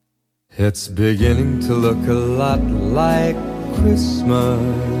It's beginning to look a lot like Christmas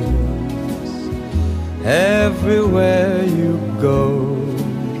everywhere you go.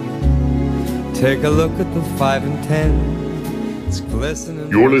 Take a look at the 5 and 10. It's glistening.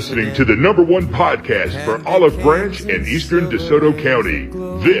 You're listening to the #1 podcast for Olive Branch and Eastern DeSoto County.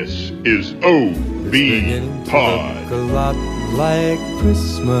 This is OB Pod. Look a lot like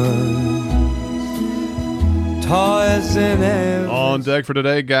Christmas. Toys in every... On deck for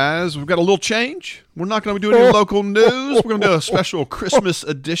today, guys, we've got a little change. We're not going to be doing any local news. We're going to do a special Christmas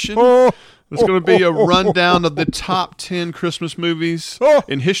edition. It's going to be a rundown of the top 10 Christmas movies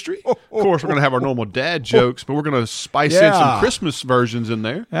in history. Of course, we're going to have our normal dad jokes, but we're going to spice in some Christmas versions in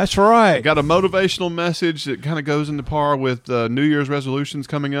there. That's right. Got a motivational message that kind of goes into par with New Year's resolutions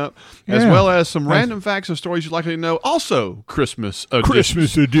coming up, as well as some random facts and stories you'd likely to know. Also, Christmas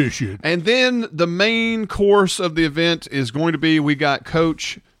edition. And then the main course of the event is going to be, we got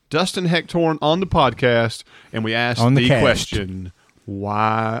Coach Dustin Hectorn on the podcast, and we asked the question,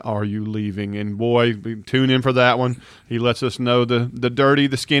 why are you leaving? And boy, tune in for that one. He lets us know the dirty,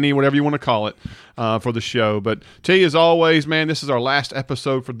 the skinny, whatever you want to call it, for the show. But T, as always, man, this is our last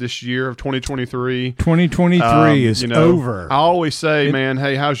episode for this year of 2023. 2023 is over. I always say, man,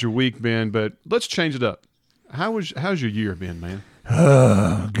 hey, how's your week been? But let's change it up. How's your year been, man?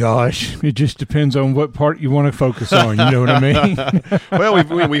 Oh, gosh. It just depends on what part you want to focus on. You know what I mean?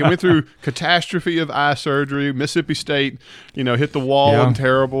 Well, we went through catastrophe of eye surgery. Mississippi State, hit the wall and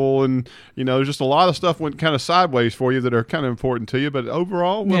terrible. And, there's just a lot of stuff went kind of sideways for you that are kind of important to you. But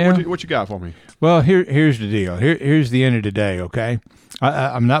overall, what you got for me? Well, here's the deal. Here's the end of the day, okay?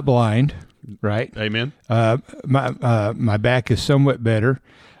 I'm not blind, right? Amen. My back is somewhat better.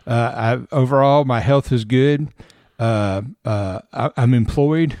 Overall, my health is good. I'm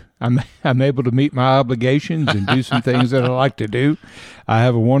employed. I'm able to meet my obligations and do some things that I like to do. I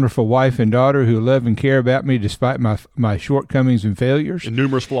have a wonderful wife and daughter who love and care about me despite my shortcomings and failures. And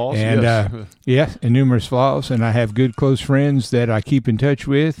numerous flaws. And, yes. And numerous flaws. And I have good close friends that I keep in touch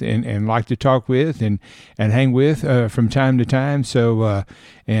with and like to talk with and hang with from time to time. So,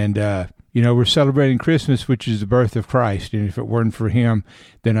 we're celebrating Christmas, which is the birth of Christ. And if it weren't for him,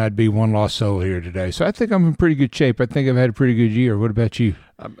 then I'd be one lost soul here today. So I think I'm in pretty good shape. I think I've had a pretty good year. What about you?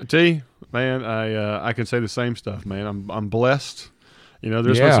 T, man, I can say the same stuff, man. I'm blessed.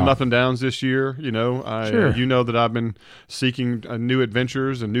 There's been some up and downs this year. Sure. You know that I've been seeking new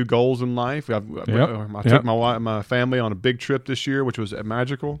adventures and new goals in life. I took my family on a big trip this year, which was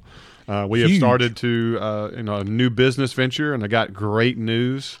magical. We have started to a new business venture, and I got great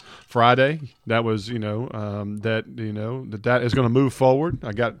news Friday. That was that is going to move forward.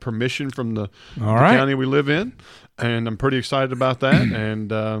 I got permission from the county we live in, and I'm pretty excited about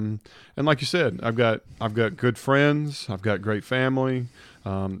that. And like you said, I've got good friends. I've got great family.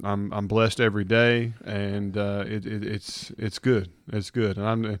 I'm blessed every day, and it's good. It's good,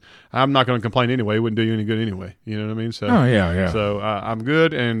 and I'm not going to complain anyway. It wouldn't do you any good anyway. You know what I mean? So So I'm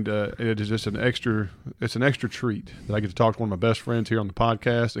good, and it is just an extra treat that I get to talk to one of my best friends here on the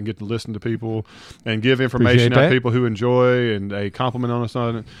podcast and get to listen to people and give information out to people who enjoy and they compliment on us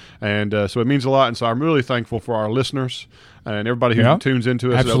on it, and so it means a lot. And so I'm really thankful for our listeners and everybody who tunes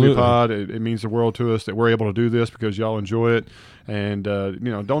into us at OBPod. It means the world to us that we're able to do this because y'all enjoy it. And,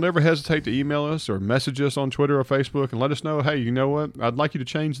 don't ever hesitate to email us or message us on Twitter or Facebook and let us know, hey, you know what? I'd like you to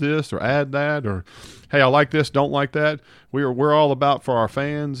change this or add that, or, hey, I like this, don't like that. We're all about for our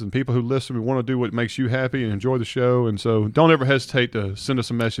fans and people who listen. We want to do what makes you happy and enjoy the show. And so don't ever hesitate to send us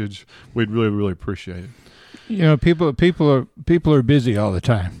a message. We'd really, really appreciate it. People are busy all the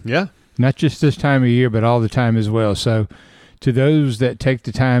time. Yeah. Not just this time of year, but all the time as well. So to those that take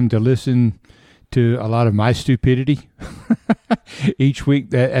the time to listen to a lot of my stupidity each week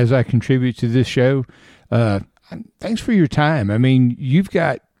that as I contribute to this show, thanks for your time. I mean, you've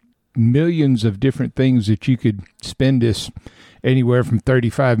got millions of different things that you could spend this anywhere from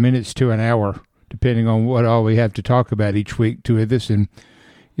 35 minutes to an hour, depending on what all we have to talk about each week to this. And,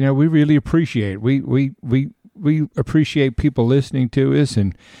 we really appreciate it. We appreciate people listening to us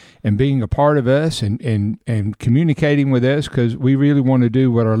and being a part of us and communicating with us because we really want to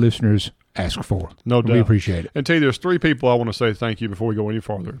do what our listeners ask for. No doubt. We appreciate it. And T, there's 3 people I want to say thank you before we go any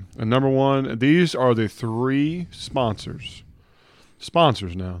farther. And number 1, these are the 3 sponsors.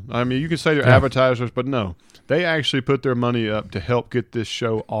 Sponsors now. I mean, you can say they're advertisers, but no. They actually put their money up to help get this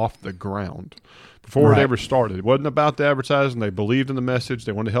show off the ground before it ever started. It wasn't about the advertising. They believed in the message.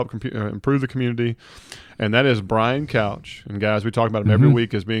 They wanted to help improve the community. And that is Brian Couch. And guys, we talk about him every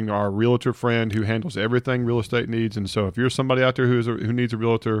week as being our realtor friend who handles everything real estate needs. And so if you're somebody out there who needs a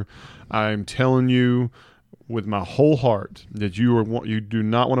realtor, I'm telling you, with my whole heart that you do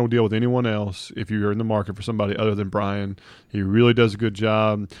not want to deal with anyone else if you're in the market for somebody other than Brian. He really does a good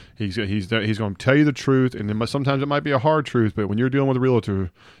job. He's going to tell you the truth, and sometimes it might be a hard truth, but when you're dealing with a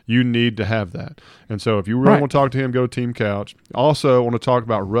realtor, you need to have that. And so if you really want to talk to him, go to Team Couch. Also, I want to talk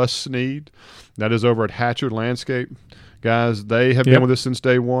about Russ Sneed. That is over at Hatcher Landscape. Guys, they have been with us since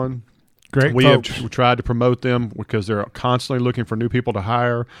day one. Great we folks. have tried to promote them because they're constantly looking for new people to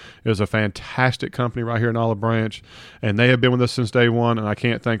hire. It's a fantastic company right here in Olive Branch, and they have been with us since day one, and I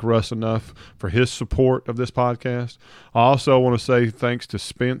can't thank Russ enough for his support of this podcast. I also want to say thanks to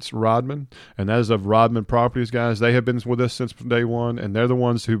Spence Rodman, and that is of Rodman Properties, guys. They have been with us since day one, and they're the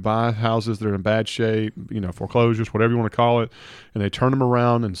ones who buy houses that are in bad shape, foreclosures, whatever you want to call it, and they turn them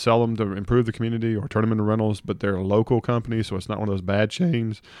around and sell them to improve the community or turn them into rentals, but they're a local company, so it's not one of those bad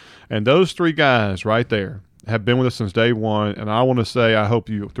chains. And those three guys right there have been with us since day one, and I want to say I hope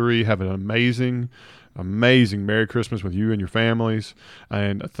you three have an amazing Merry Christmas with you and your families,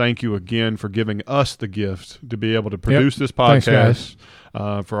 and thank you again for giving us the gift to be able to produce this podcast.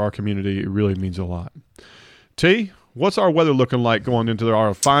 Thanks, for our community. It really means a lot. T, what's our weather looking like going into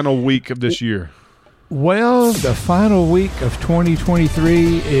our final week of this year? Well, the final week of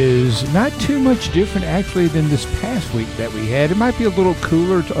 2023 is not too much different, actually, than this past week that we had. It might be a little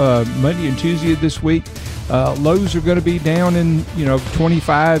cooler Monday and Tuesday of this week. Lows are going to be down in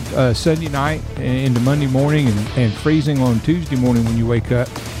 25 Sunday night into Monday morning and freezing on Tuesday morning when you wake up.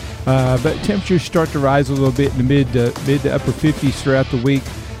 But temperatures start to rise a little bit in the mid to upper 50s throughout the week.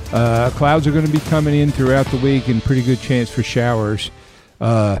 Clouds are going to be coming in throughout the week, and pretty good chance for showers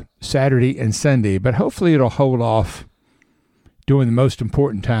Saturday and Sunday, but hopefully it'll hold off during the most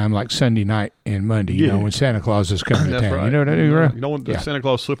important time, like Sunday night and Monday, when Santa Claus is coming to town. Right. You know what I mean? Right? You don't want Santa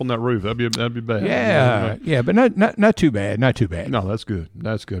Claus slip on that roof. That'd be bad. Yeah, but not too bad. Not too bad. No, that's good.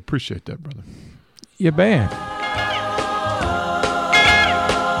 That's good. Appreciate that, brother. Yeah, man.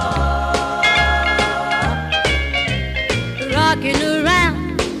 Rocking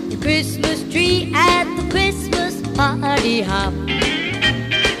around the Christmas tree at the Christmas party hop.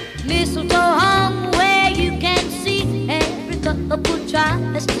 Mistletoe hung where you can see every couple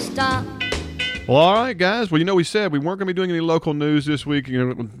tries to stop. Well, all right, guys. Well, we said we weren't going to be doing any local news this week.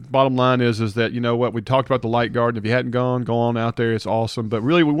 Bottom line is that, we talked about the Light Garden. If you hadn't gone, go on out there. It's awesome. But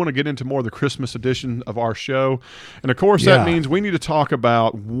really, we want to get into more of the Christmas edition of our show. And, of course, that means we need to talk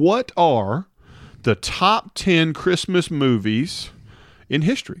about what are the top 10 Christmas movies in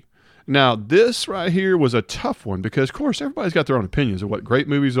history. Now, this right here was a tough one because, of course, everybody's got their own opinions of what great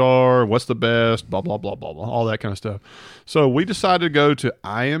movies are, what's the best, blah, blah, blah, blah, blah, all that kind of stuff. So we decided to go to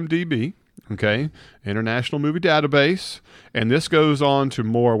IMDb, International Movie Database, and this goes on to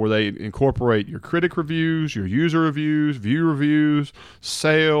more where they incorporate your critic reviews, your user reviews, view reviews,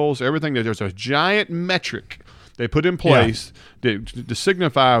 sales, everything. There's a giant metric they put in place to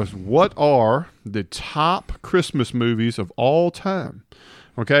signify what are the top Christmas movies of all time.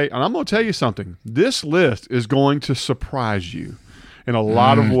 Okay, and I'm going to tell you something. This list is going to surprise you in a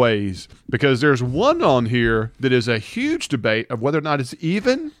lot of ways because there's one on here that is a huge debate of whether or not it's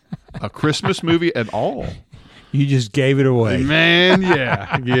even a Christmas movie at all. You just gave it away. Man,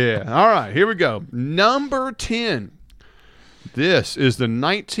 yeah. All right, here we go. Number 10. This is the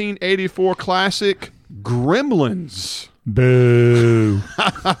 1984 classic Gremlins. Boo.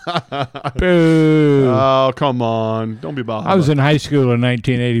 Boo. Oh, come on. Don't be bothered. I was in high school in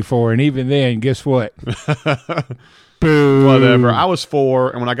 1984, and even then, guess what? Boo. Whatever. I was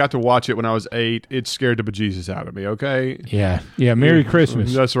 4, and when I got to watch it when I was 8, it scared the bejesus out of me, okay? Yeah. Merry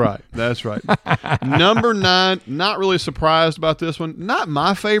Christmas. That's right. Number 9, not really surprised about this one. Not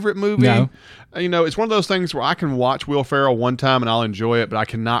my favorite movie. No. It's one of those things where I can watch Will Ferrell one time and I'll enjoy it, but I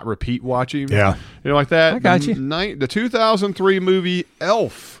cannot repeat watching. Yeah. Like that. I got you. The 2003 movie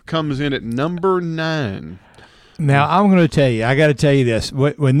Elf comes in at number 9. Now, I'm going to tell you, I got to tell you this.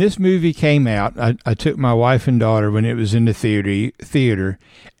 When this movie came out, I took my wife and daughter when it was in the theater,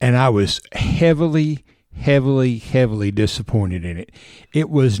 and I was heavily disappointed in it. It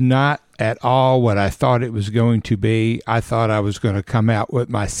was not at all what I thought it was going to be. I thought I was going to come out with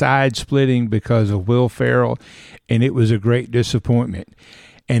my side splitting because of Will Ferrell, and it was a great disappointment.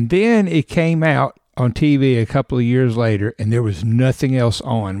 And then it came out on TV a couple of years later, and there was nothing else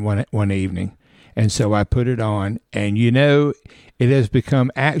on one evening. And so I put it on, and it has become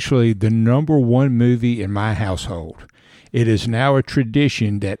actually the number one movie in my household. It is now a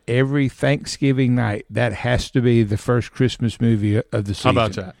tradition that every Thanksgiving night, that has to be the first Christmas movie of the season. How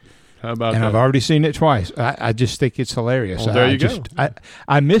about that? And I've already seen it twice. I just think it's hilarious. Well, there you go.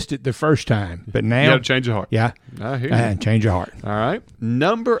 I missed it the first time, but now... You got to change your heart. Yeah. I hear you. Change your heart. All right.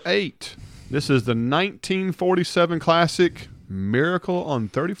 Number 8. This is the 1947 classic Miracle on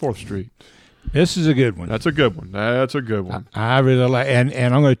 34th Street. This is a good one. That's a good one. That's a good one. I really like, and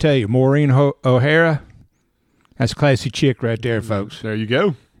I'm going to tell you, Maureen O'Hara, that's a classy chick right there, folks. There you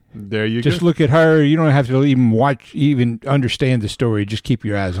go. There you Just go. look at her. You don't have to even understand the story. Just keep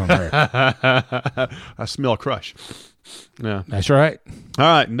your eyes on her. I smell crush. Yeah. That's right. All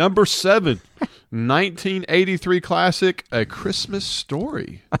right, number 7, 1983 classic, A Christmas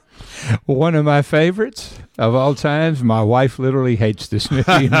Story. One of my favorites of all times. My wife literally hates this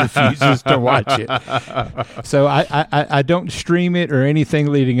movie and refuses to watch it. So I don't stream it or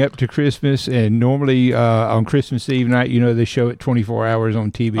anything leading up to Christmas. And normally on Christmas Eve night, they show it 24 hours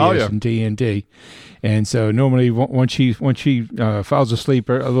on TBS and TNT. And so normally once she falls asleep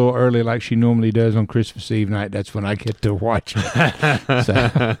a little early like she normally does on Christmas Eve night, that's when I get to watch it.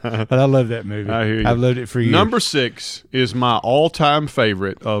 But I love that movie. I hear you. I've loved it for years. Number 6 is my all-time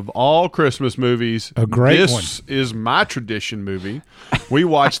favorite of all Christmas movies. A great one. This is my tradition movie. We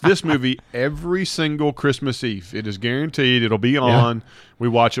watch this movie every single Christmas Eve. It is guaranteed. It'll be on. Yeah. We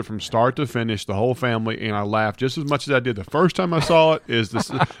watch it from start to finish, the whole family, and I laugh just as much as I did the first time I saw it as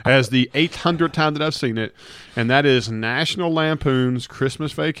the 800th time that I've seen it, and that is National Lampoon's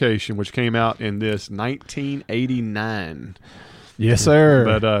Christmas Vacation, which came out in this 1989. Yes,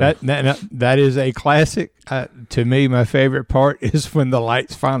 sir. But, that is a classic. To me, my favorite part is when the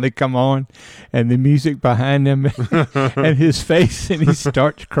lights finally come on and the music behind him and his face, and he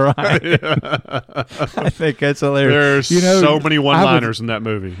starts crying. I think that's hilarious. There's so many one-liners in that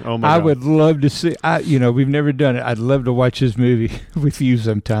movie. Oh my God. I would love to see. We've never done it. I'd love to watch this movie with you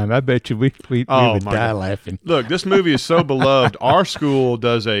sometime. I bet you we would die laughing. Look, this movie is so beloved. Our school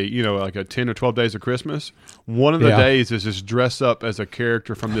does like a 10 or 12 days of Christmas. One of the days is just dress up as a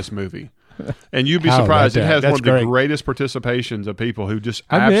character from this movie. And you'd be surprised. It has one of the greatest participations of people who just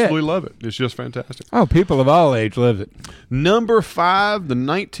absolutely love it. It's just fantastic. Oh, people of all age love it. Number 5, the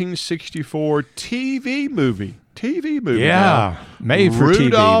 1964 TV movie. Yeah, made for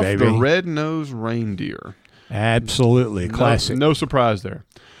Rudolph TV, baby. the Red-Nosed Reindeer. Absolutely. Classic. No surprise there.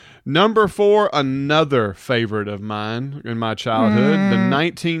 Number 4, another favorite of mine in my childhood, the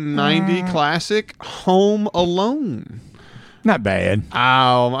 1990 classic Home Alone. Not bad.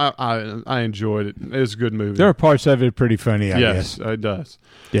 I enjoyed it. It's a good movie. There are parts of it pretty funny, I guess. Yes, it does.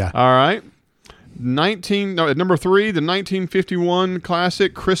 Yeah. All right. Number 3, the 1951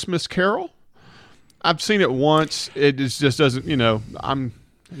 classic Christmas Carol. I've seen it once. It just doesn't, it's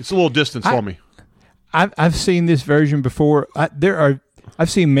a little distance for me. I've seen this version before.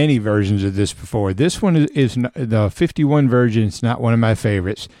 I've seen many versions of this before. This one is the 51 version. It's not one of my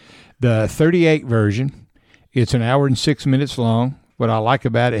favorites. The 38 version. It's an hour and 6 minutes long. What I like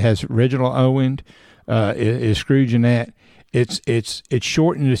about it has Reginald Owen is Scrooge in that. It's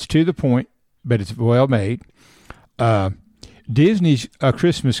short and it's to the point, but it's well made. Disney's A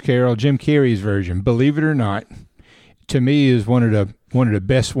Christmas Carol, Jim Carrey's version, believe it or not, to me is one of the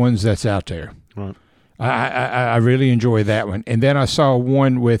best ones that's out there. Right. I really enjoy that one. And then I saw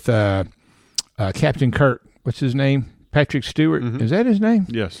one with Captain Kirk. What's his name? Patrick Stewart. Mm-hmm. Is that his name?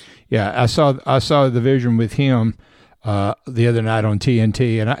 Yes. Yeah, I saw the vision with him the other night on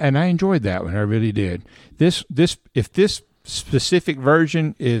TNT, and I enjoyed that one. I really did. If this specific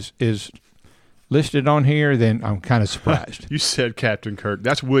version is listed on here, then I'm kind of surprised. You said Captain Kirk.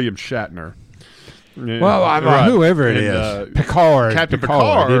 That's William Shatner. Yeah, well, whoever it is, Picard. Captain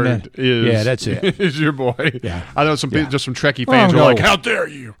Picard is that's it. Is your boy? Yeah, I know some Trekkie fans are like, "How dare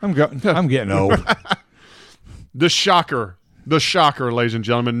you?" I'm getting old. The shocker, ladies and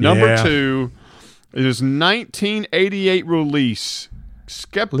gentlemen. Number 2 is 1988 release.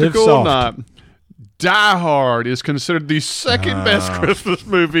 Skeptical or not, Die Hard is considered the second best Christmas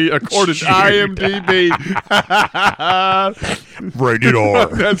movie according to IMDb. Rated R.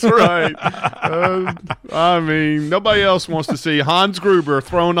 That's right. Nobody else wants to see Hans Gruber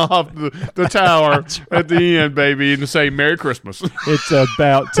thrown off the tower at the end, baby, and say Merry Christmas. It's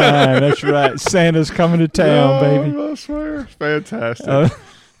about time. That's right. Santa's coming to town, baby. I swear. Fantastic.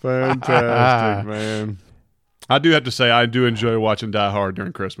 Fantastic, man. I do have to say I do enjoy watching Die Hard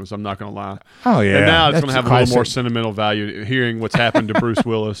during Christmas. I'm not going to lie. Oh, yeah. And now it's going to have a little more sentimental value hearing what's happened to Bruce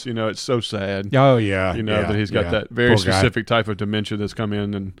Willis. It's so sad. Oh, yeah. That he's got that very specific type of dementia that's come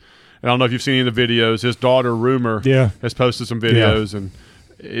in. And I don't know if you've seen any of the videos. His daughter, Rumor, has posted some videos, and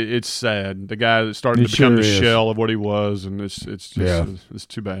it's sad. The guy that's starting to become the shell of what he was, and it's just it's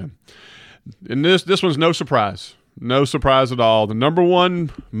too bad. And this one's no surprise. No surprise at all. The number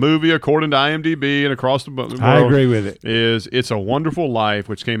one movie, according to IMDb and across the world, I agree with it. is It's a Wonderful Life,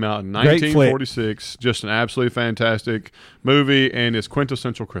 which came out in 1946. Just an absolutely fantastic movie, and it's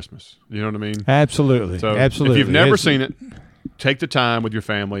quintessential Christmas. You know what I mean? Absolutely. So Absolutely. if you've never seen it, take the time with your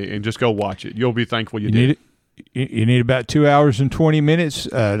family and just go watch it. You'll be thankful you did. Need it. You need about 2 hours and 20 minutes,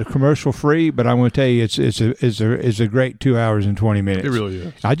 commercial free. But I'm going to tell you, it's a great 2 hours and 20 minutes. It really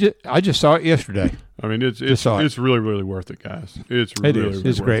is. I just saw it yesterday. I mean, it's really, really worth it, guys. It's a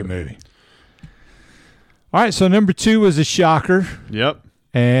great movie. All right, so number 2 was a shocker. Yep.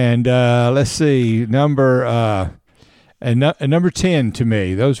 And let's see, number 10 to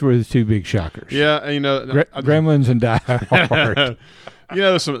me. Those were the 2 big shockers. Yeah, Gremlins and Die Hard.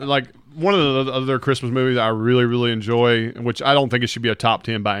 One of the other Christmas movies I really, really enjoy, which I don't think it should be a top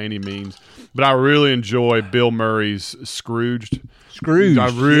 10 by any means, but I really enjoy Bill Murray's Scrooged. I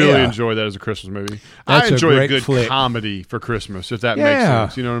really enjoy that as a Christmas movie. I enjoy a good comedy for Christmas, if that makes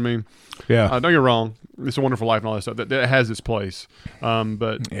sense. You know what I mean? Yeah. Don't get me wrong. It's a Wonderful Life and all that stuff. That has its place.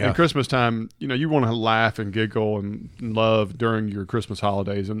 But at Christmas time, you want to laugh and giggle and love during your Christmas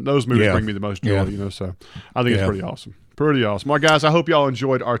holidays. And those movies bring me the most joy, so I think it's pretty awesome. Pretty awesome. Well, guys, I hope y'all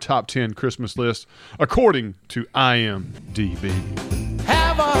enjoyed our top 10 Christmas list according to IMDb.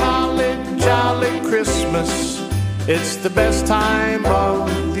 Have a holly jolly Christmas. It's the best time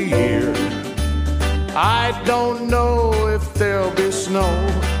of the year. I don't know if there'll be snow,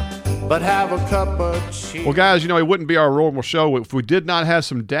 but have a cup of cheer. Well, guys, it wouldn't be our normal show if we did not have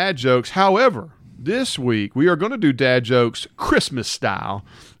some dad jokes. However, this week we are going to do dad jokes Christmas style.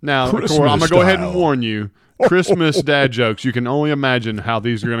 Now, I'm going to go ahead and warn you. Christmas dad jokes. You can only imagine how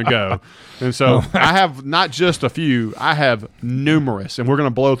these are going to go. And so I have not just a few, I have numerous, and we're going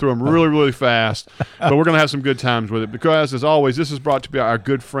to blow through them really, really fast, but we're going to have some good times with it because, as always, this is brought to you by our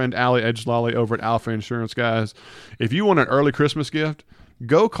good friend Allie Edgelolly over at Alpha Insurance, guys. If you want an early Christmas gift,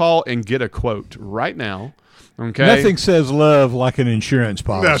 go call and get a quote right now. Okay. Nothing says love like an insurance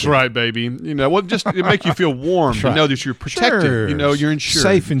policy. That's right, baby. Just it make you feel warm to know that you're protected. Sure. You're insured,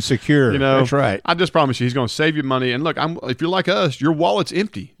 safe and secure. That's right. I just promise you, he's going to save you money. And look, if you're like us, your wallet's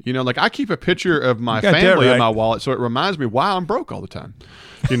empty. I keep a picture of my family in my wallet, so it reminds me why I'm broke all the time.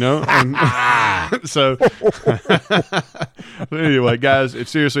 And so anyway, guys,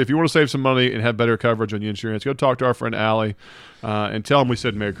 seriously, if you want to save some money and have better coverage on your insurance, go talk to our friend Allie and tell him we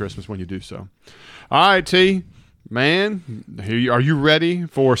said Merry Christmas when you do so. All right, T, man, are you ready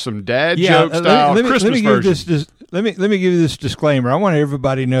for some dad joke style Christmas version? Let me give you this disclaimer. I want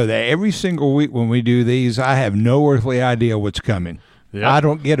everybody to know that every single week when we do these, I have no earthly idea what's coming. Yep. I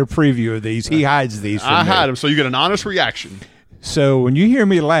don't get a preview of these. He hides these from me. I hide them, so you get an honest reaction. So when you hear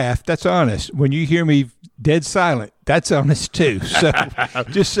me laugh, that's honest. When you hear me dead silent, that's honest too. So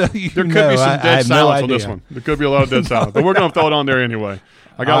just so you know, there could be some dead silence on this one. There could be a lot of dead silence, but we're going to throw it on there anyway.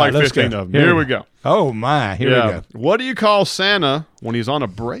 I got 15 of them. Here we go. Oh, my. Here we go. What do you call Santa when he's on a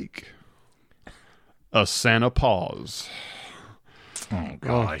break? A Santa pause. Oh,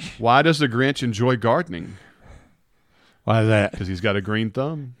 gosh. Why does the Grinch enjoy gardening? Why is that? Because he's got a green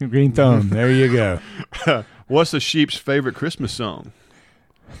thumb. Green thumb. There you go. What's the sheep's favorite Christmas song?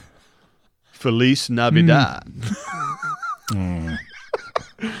 Feliz Navidad.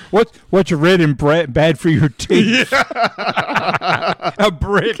 What's your red and bad for your teeth? A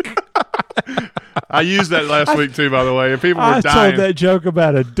brick. I used that last week too, by the way, and people were dying. I told that joke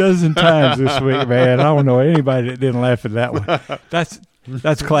about a dozen times this week, man. I don't know anybody that didn't laugh at that one. That's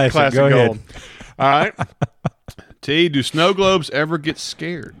classic. Go gold. ahead. All right. T, do snow globes ever get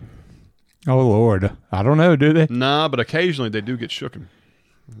scared? Oh, Lord. I don't know, do they? Nah, but occasionally they do get shooken.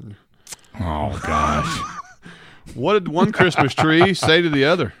 Oh, gosh. What did one Christmas tree say to the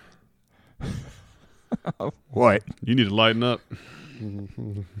other? What? You need to lighten up.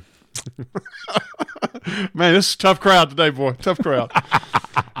 Man, this is a tough crowd today, boy. Tough crowd.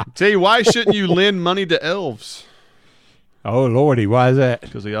 Tell you, why shouldn't you lend money to elves? Oh, Lordy, why is that?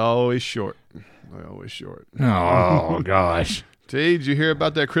 Because they're always short. They're always short. Oh, gosh. T, did you hear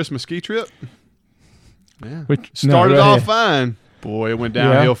about that Christmas ski trip? Yeah. Started off fine. Boy, it went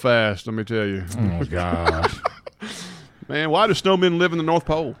downhill fast, let me tell you. Oh, gosh. Man, why do snowmen live in the North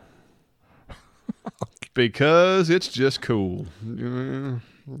Pole? Because it's just cool.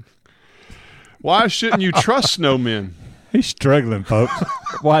 Why shouldn't you trust snowmen? He's struggling, folks.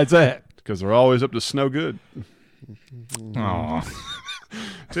 Why is that? Because they're always up to snow good. Oh.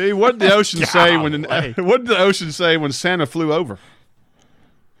 See, what did the ocean say when Santa flew over?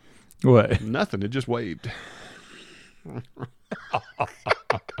 What? Nothing. It just waved.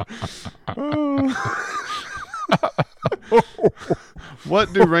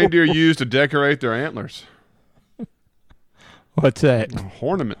 What do reindeer use to decorate their antlers? What's that?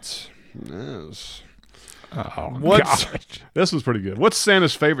 Ornaments. Yes. Oh, What's gosh. This was pretty good. What's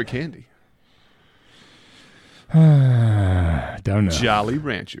Santa's favorite candy? Don't know. Jolly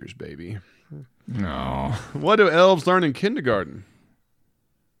Ranchers, baby. No. What do elves learn in kindergarten?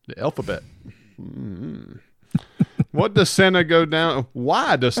 The alphabet. What does Santa go down?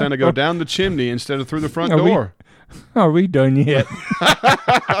 Why does Santa go down the chimney instead of through the front door? Are we done yet?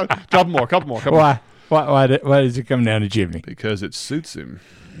 Couple more. Why does it come down the chimney? Because it suits him.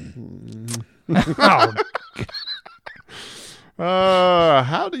 Oh.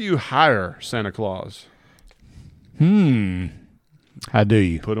 How do you hire Santa Claus? How do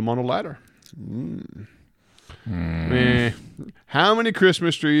you? Put him on a ladder. How many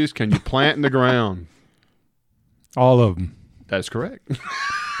Christmas trees can you plant in the ground? All of them. That's correct.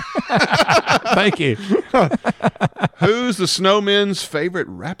 Thank you. Who's the snowman's favorite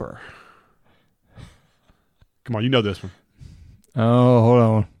rapper? Come on, you know this one. Oh,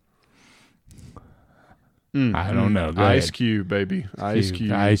 hold on. I don't know. Go Ice ahead. Cube, baby. Ice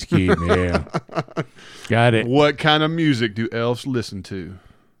Cube. Ice Cube, yeah. Got it. What kind of music do elves listen to?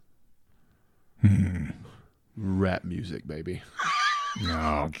 Rap music, baby.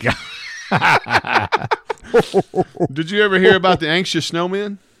 Oh, God. Did you ever hear about the anxious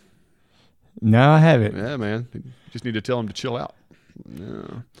snowman? No, I haven't. Yeah, man. You just need to tell him to chill out.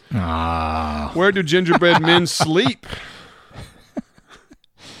 Yeah. Ah. Where do gingerbread men sleep?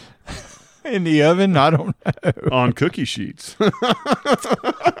 In the oven? I don't know. On cookie sheets.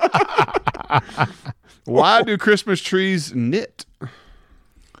 Why do Christmas trees knit?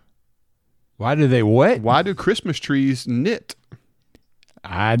 Why do they what? Why do Christmas trees knit?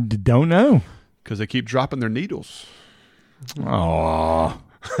 I don't know. Because they keep dropping their needles. Oh.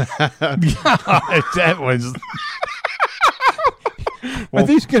 That was... Are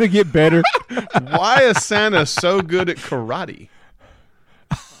these going to get better? Why is Santa so good at karate?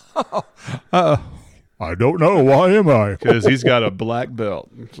 I don't know. Why am I? Because he's got a black belt.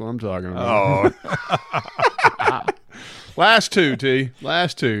 That's what I'm talking about. Oh. Last two, T.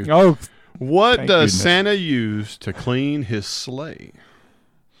 Last two. Oh. What Thank does goodness. Santa use to clean his sleigh?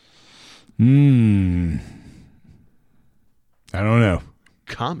 I don't know.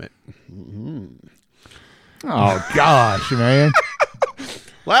 Comet. Oh, gosh, man.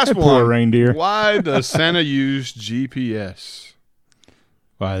 Last That one. poor reindeer. Why does Santa use GPS?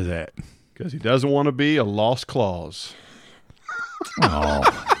 Why is that? Because he doesn't want to be a lost claus. Oh.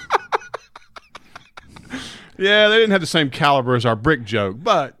 Yeah, they didn't have the same caliber as our brick joke,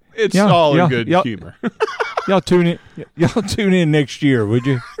 but it's Yeah, all in yeah, good yeah. humor. Y'all tune in next year, would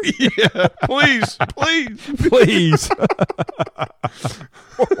you? Yeah, please. Please.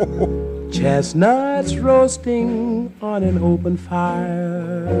 Chestnuts roasting on an open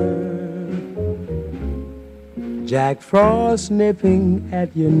fire. Jack Frost nipping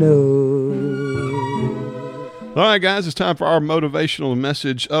at your nose. All right, guys, it's time for our motivational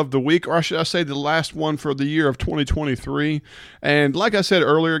message of the week, or should I say the last one for the year of 2023. And like I said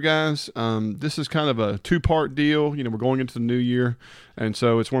earlier, guys, this is kind of a two-part deal. You know, we're going into the new year, and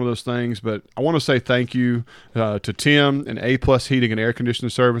so it's one of those things. But I want to say thank you to Tim and A+ Heating and Air Conditioning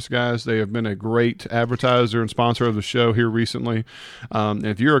Service, guys. They have been a great advertiser and sponsor of the show here recently. And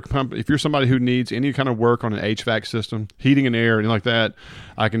if you're somebody who needs any kind of work on an HVAC system, heating and air, anything like that,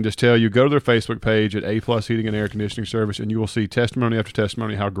 I can just tell you, go to their Facebook page at A+ Heating and Air Conditioning Service, and you will see testimony after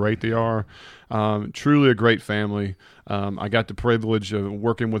testimony how great they are. Truly a great family. I got the privilege of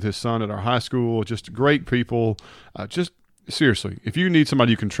working with his son at our high school. Just great people. Just seriously, if you need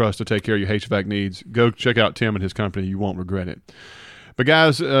somebody you can trust to take care of your HVAC needs, go check out Tim and his company. You won't regret it. But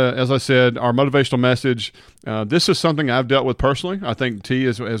guys, as I said, our motivational message, this is something I've dealt with personally. I think T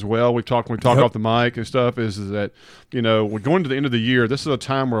as well. We talk off the mic and stuff, is that, you know, we're going to the end of the year. This is a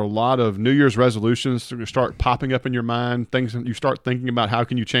time where a lot of New Year's resolutions start popping up in your mind. Things you start thinking about, how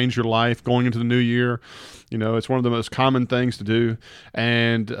can you change your life going into the new year? You know, it's one of the most common things to do.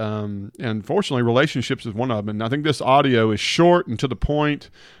 And unfortunately, relationships is one of them. And I think this audio is short and to the point,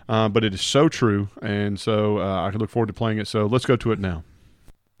 but it is so true. And so I can look forward to playing it. So let's go to it now.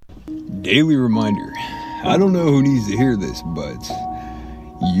 Daily reminder. I don't know who needs to hear this, but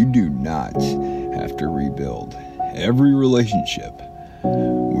you do not have to rebuild every relationship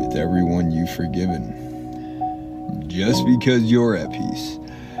with everyone you've forgiven. Just because you're at peace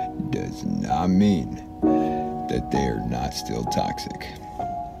does not mean that they are not still toxic.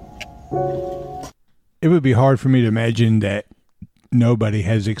 It would be hard for me to imagine that nobody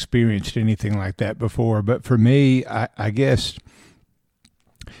has experienced anything like that before. But for me, I guess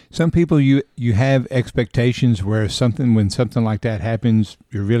some people, you have expectations where when something like that happens,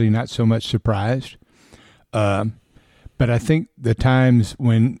 you're really not so much surprised. But But I think the times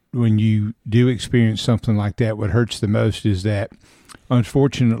when you do experience something like that, what hurts the most is that,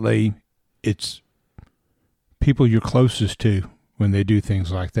 unfortunately, it's people you're closest to when they do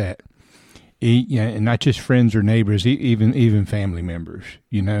things like that. And not just friends or neighbors, even family members,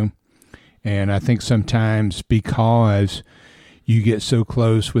 you know. And I think sometimes because you get so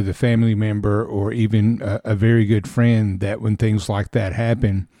close with a family member or even a very good friend that when things like that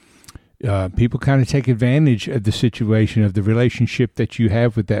happen, people kind of take advantage of the situation, of the relationship that you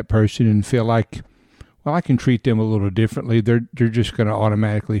have with that person, and feel like, well, I can treat them a little differently. They're just going to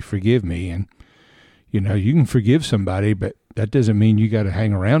automatically forgive me. And, you know, you can forgive somebody, but that doesn't mean you got to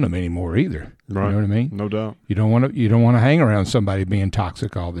hang around them anymore either. Right. You know what I mean? No doubt. You don't want to hang around somebody being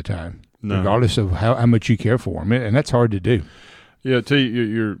toxic all the time, regardless of how much you care for them, and that's hard to do. Yeah, T,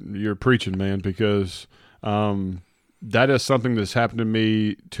 you're preaching, man, because that is something that's happened to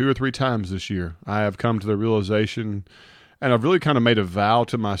me 2 or 3 times this year. I have come to the realization, and I've really kind of made a vow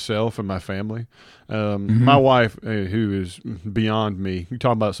to myself and my family. My wife, who is beyond me, you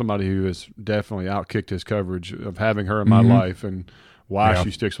talk about somebody who has definitely outkicked his coverage of having her in my life, and why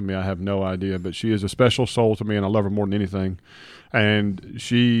she sticks with me, I have no idea. But she is a special soul to me, and I love her more than anything. And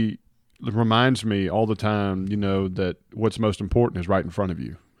she reminds me all the time, you know, that what's most important is right in front of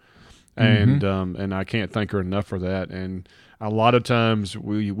you. And I can't thank her enough for that. And a lot of times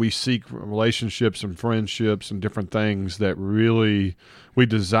we seek relationships and friendships and different things that really we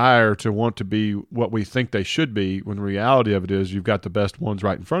desire to want to be what we think they should be, when the reality of it is you've got the best ones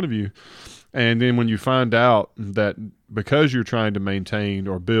right in front of you. And then when you find out that because you're trying to maintain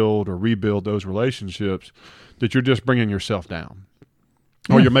or build or rebuild those relationships, that you're just bringing yourself down.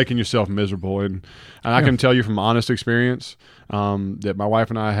 Or you're making yourself miserable. And I can tell you from honest experience that my wife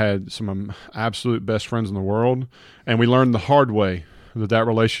and I had some absolute best friends in the world, and we learned the hard way that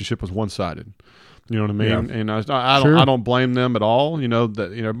relationship was one-sided. You know what I mean? Yeah. And I don't blame them at all. You know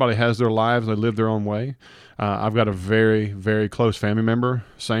that everybody has their lives; they live their own way. I've got a very, very close family member,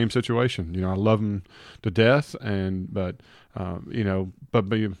 same situation. You know, I love him to death, but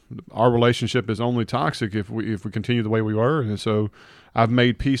our relationship is only toxic if we continue the way we were, and so I've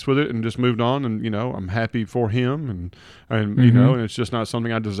made peace with it and just moved on, and I'm happy for him, and and it's just not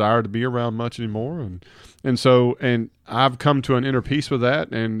something I desire to be around much anymore, and so I've come to an inner peace with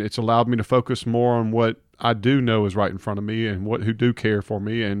that, and it's allowed me to focus more on what I do know is right in front of me, and who do care for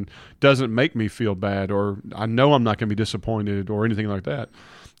me, and doesn't make me feel bad, or I know I'm not going to be disappointed or anything like that.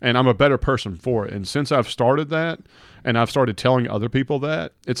 And I'm a better person for it. And since I've started that, and I've started telling other people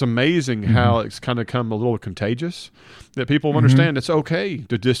that, it's amazing how it's kind of come a little contagious, that people understand it's okay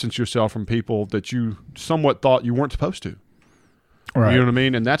to distance yourself from people that you somewhat thought you weren't supposed to. Right. You know what I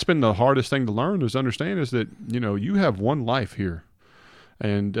mean? And that's been the hardest thing to learn, is understand, is that, you have one life here.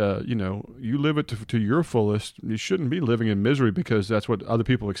 And, you live it to your fullest. You shouldn't be living in misery because that's what other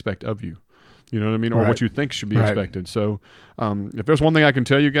people expect of you. You know what I mean? Or what you think should be expected. So if there's one thing I can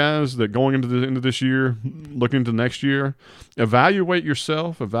tell you guys, that going into the end of this year, looking into next year, evaluate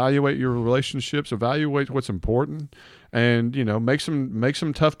yourself, evaluate your relationships, evaluate what's important, and, make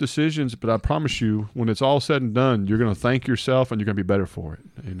some tough decisions. But I promise you, when it's all said and done, you're going to thank yourself and you're going to be better for it,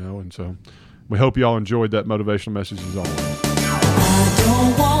 And so we hope you all enjoyed that motivational message as always. I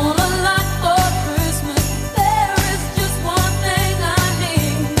don't want a lot for Christmas. There is just one thing I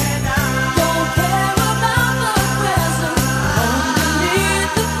need. And I don't care about the presents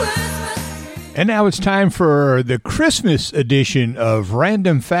underneath the Christmas tree. And now it's time for the Christmas edition of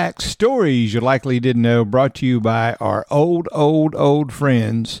Random Facts Stories You Likely Didn't Know, brought to you by our old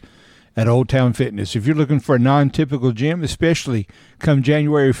friends at Old Town Fitness. If you're looking for a non-typical gym, especially come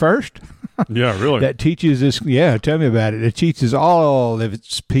January 1st, yeah, really, that teaches us, tell me about it. It teaches all of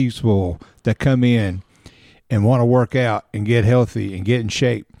its people that come in and want to work out and get healthy and get in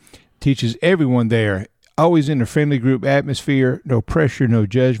shape. Teaches everyone there, always in a friendly group atmosphere, no pressure, no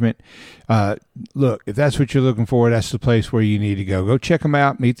judgment. Look, if that's what you're looking for, that's the place where you need to go. Go check them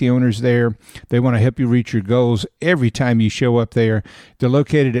out, meet the owners there. They want to help you reach your goals every time you show up there. They're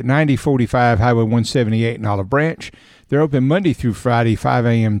located at 9045 Highway 178 in Olive Branch. They're open Monday through Friday, 5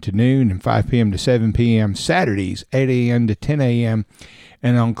 a.m. to noon and 5 p.m. to 7 p.m. Saturdays, 8 a.m. to 10 a.m.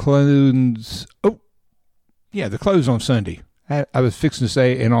 And on close, they're closed on Sunday. I was fixing to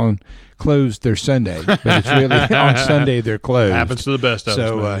say, and on closed they're Sunday, but it's really on Sunday they're closed. Happens to the best of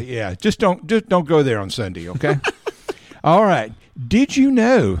us. So just don't go there on Sunday, okay? All right. Did you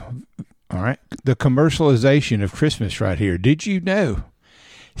know? All right, the commercialization of Christmas right here. Did you know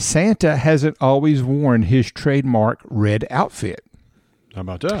Santa hasn't always worn his trademark red outfit? How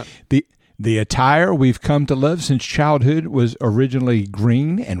about that? The attire we've come to love since childhood was originally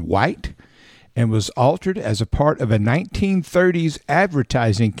green and white. and was altered as a part of a 1930s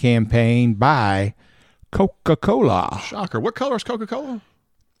advertising campaign by Coca-Cola. Shocker. What color is Coca-Cola?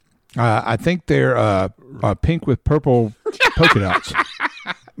 I think they're pink with purple polka dots.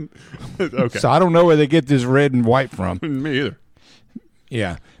 Okay. So I don't know where they get this red and white from. Me either.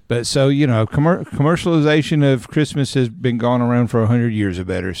 Yeah. But so, commercialization of Christmas has been going around for 100 years or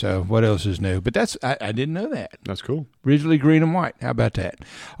better. So what else is new? But I didn't know that. That's cool. Originally green and white. How about that?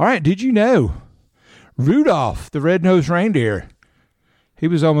 All right. Did you know Rudolph the Red-Nosed Reindeer, he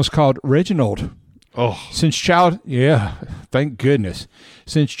was almost called Reginald? Oh. Thank goodness.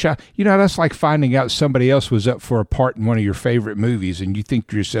 That's like finding out somebody else was up for a part in one of your favorite movies, and you think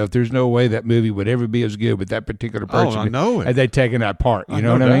to yourself, there's no way that movie would ever be as good with that particular person. Oh, I know it. Had they taken that part, you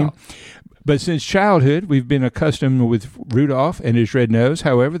know what I mean? But since childhood, we've been accustomed with Rudolph and his red nose.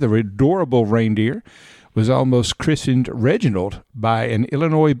 However, the adorable reindeer was almost christened Reginald by an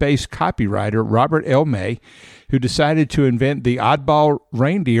Illinois-based copywriter, Robert L. May, who decided to invent the oddball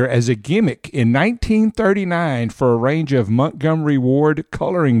reindeer as a gimmick in 1939 for a range of Montgomery Ward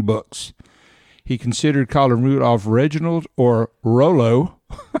coloring books. He considered calling Rudolph Reginald or Rollo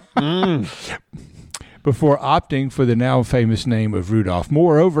before opting for the now famous name of Rudolph.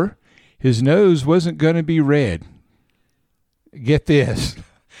 Moreover, his nose wasn't going to be red. Get this.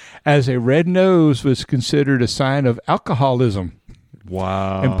 As a red nose was considered a sign of alcoholism.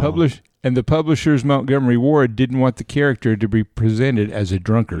 Wow. And the publishers, Montgomery Ward, didn't want the character to be presented as a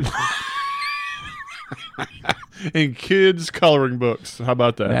drunkard. In kids' coloring books. How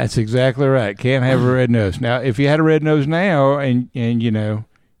about that? That's exactly right. Can't have a red nose. Now, if you had a red nose now and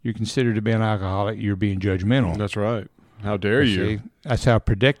you're considered to be an alcoholic, you're being judgmental. That's right. How dare you? See, that's how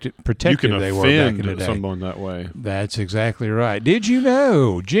protective they were back in the day. Someone that way. That's exactly right. Did you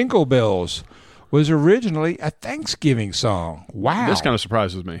know Jingle Bells was originally a Thanksgiving song? Wow. This kind of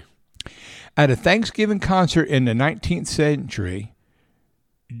surprises me. At a Thanksgiving concert in the 19th century,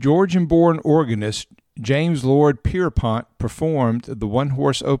 Georgian-born organist James Lord Pierpont performed the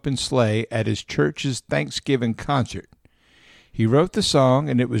one-horse open sleigh at his church's Thanksgiving concert. He wrote the song,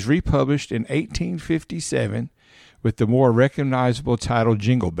 and it was republished in 1857 with the more recognizable title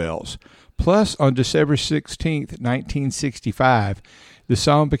Jingle Bells. Plus, on December 16, 1965, the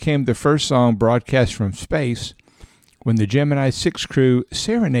song became the first song broadcast from space when the Gemini 6 crew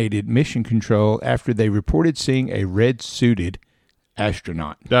serenaded Mission Control after they reported seeing a red-suited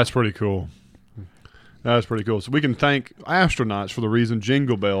astronaut. That's pretty cool. That's pretty cool. So we can thank astronauts for the reason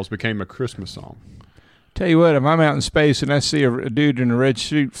Jingle Bells became a Christmas song. Tell you what, if I'm out in space and I see a dude in a red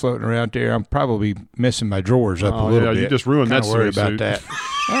suit floating around there, I'm probably messing my drawers up a little bit. You just ruined that worried about suit. that.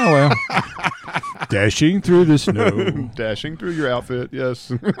 Oh, well. Dashing through the snow. Dashing through your outfit,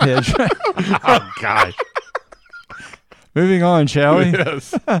 yes. That's right. Oh, gosh. Moving on, shall we?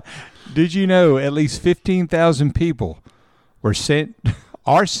 Yes. Did you know at least 15,000 people are sent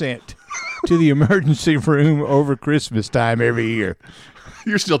to the emergency room over Christmas time every year?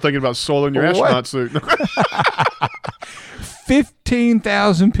 You're still thinking about soiling your astronaut suit.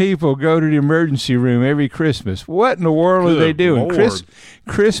 15,000 people go to the emergency room every Christmas. What in the world are they doing?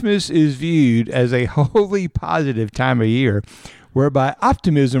 Christmas is viewed as a wholly positive time of year, whereby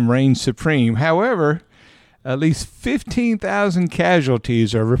optimism reigns supreme. However, at least 15,000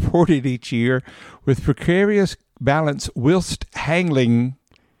 casualties are reported each year with precarious balance whilst handling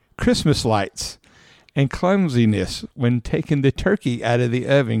Christmas lights and clumsiness when taking the turkey out of the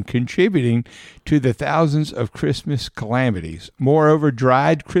oven, contributing to the thousands of Christmas calamities. Moreover,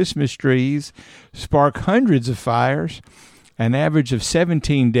 dried Christmas trees spark hundreds of fires, an average of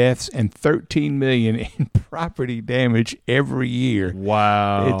 17 deaths and $13 million in property damage every year.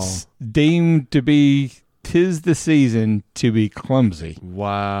 Wow. It's deemed to be 'tis the season to be clumsy.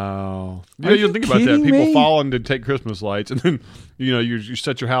 Wow. Are you think about that. kidding People me? falling to take Christmas lights, and then you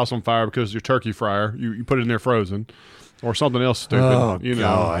set your house on fire because your turkey fryer you put it in there frozen, or something else stupid. Oh, It's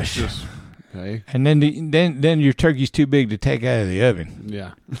gosh. just, hey. And then your turkey's too big to take out of the oven.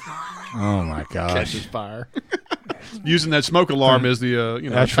 Yeah. Oh my gosh. Catches fire. Using that smoke alarm as the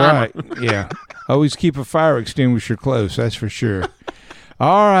That's timer. right. Yeah. Always keep a fire extinguisher close, that's for sure.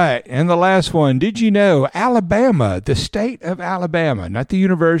 All right, and the last one. Did you know Alabama, the state of Alabama, not the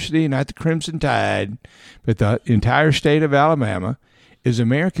university, not the Crimson Tide, but the entire state of Alabama, is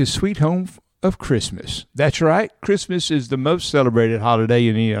America's sweet home of Christmas? That's right. Christmas is the most celebrated holiday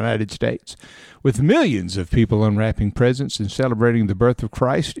in the United States, with millions of people unwrapping presents and celebrating the birth of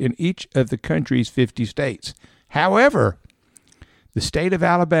Christ in each of the country's 50 states. However, the state of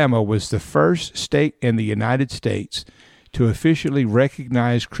Alabama was the first state in the United States to officially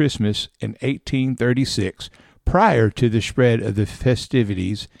recognize Christmas in 1836, prior to the spread of the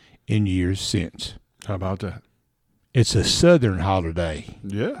festivities in years since. How about that? It's a Southern holiday.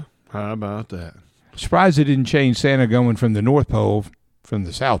 Yeah. How about that? Surprised it didn't change Santa going from the North Pole from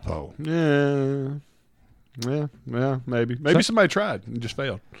the South Pole. Yeah, maybe. Maybe somebody tried and just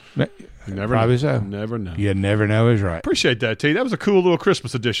failed. You never Probably know. so. Never know. You never know is right. Appreciate that, T. That was a cool little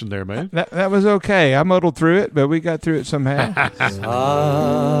Christmas edition there, man. That was okay. I muddled through it, but we got through it somehow.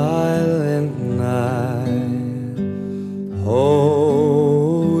 Silent night,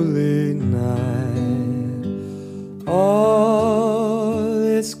 holy night, all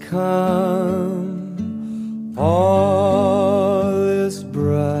is calm, all is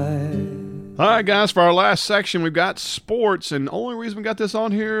bright. All right, guys, for our last section, we've got sports, and the only reason we got this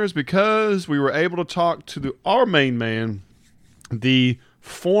on here is because we were able to talk to our main man, the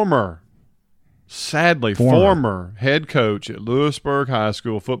former head coach at Lewisburg High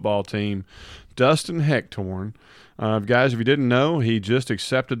School football team, Dustin Hectorn. Guys, if you didn't know, he just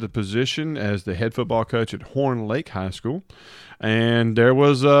accepted the position as the head football coach at Horn Lake High School, and there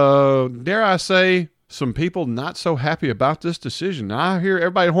was, dare I say, some people not so happy about this decision. Now, I hear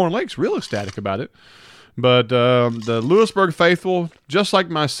everybody at Horn Lake's real ecstatic about it. But the Lewisburg faithful, just like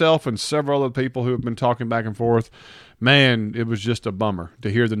myself and several other people who have been talking back and forth, man, it was just a bummer to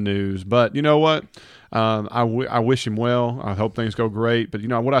hear the news. But you know what? I wish him well. I hope things go great. But you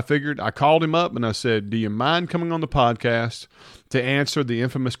know what I figured? I called him up and I said, do you mind coming on the podcast to answer the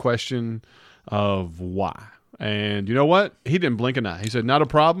infamous question of why? And you know what? He didn't blink an eye. He said, not a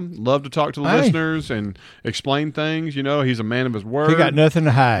problem. Love to talk to the listeners and explain things. You know, he's a man of his word. He got nothing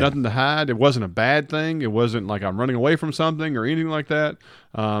to hide. Nothing to hide. It wasn't a bad thing. It wasn't like I'm running away from something or anything like that.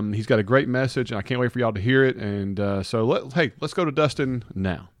 He's got a great message, and I can't wait for y'all to hear it. And so, let's go to Dustin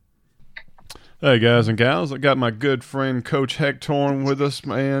now. Hey, guys and gals. I got my good friend, Coach Hectorn, with us.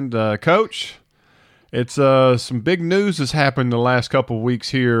 And, Coach, it's some big news has happened the last couple of weeks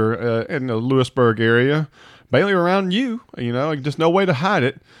here in the Lewisburg area. Mainly around you know, just no way to hide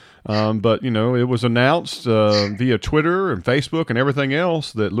it. But, you know, it was announced via Twitter and Facebook and everything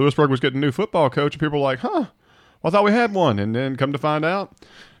else that Lewisburg was getting a new football coach. And people were like, well, I thought we had one. And then come to find out,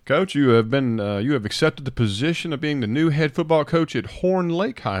 Coach, you have accepted the position of being the new head football coach at Horn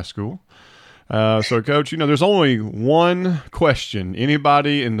Lake High School. So, Coach, you know, there's only one question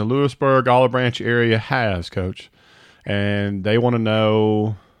anybody in the Lewisburg, Olive Branch area has, Coach. And they want to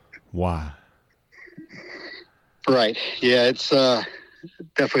know why. Right. Yeah, it's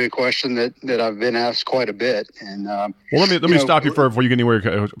definitely a question that I've been asked quite a bit. And well, let me stop you before you get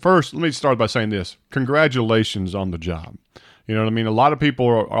anywhere. First, let me start by saying this: congratulations on the job. You know what I mean? A lot of people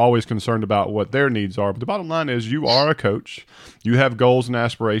are always concerned about what their needs are, but the bottom line is you are a coach. You have goals and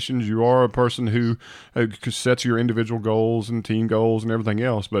aspirations. You are a person who sets your individual goals and team goals and everything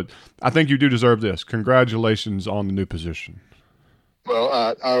else. But I think you do deserve this. Congratulations on the new position.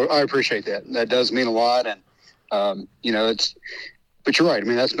 Well, I appreciate that. That does mean a lot, and you know, but you're right. I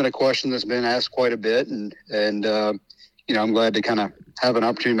mean, that's been a question that's been asked quite a bit, and you know, I'm glad to kind of have an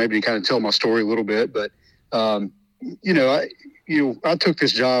opportunity maybe to kind of tell my story a little bit. But you know, I took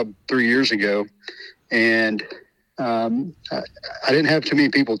this job 3 years ago, and I didn't have too many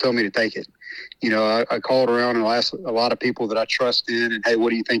people tell me to take it. You know, I called around and asked a lot of people that I trust in, and hey,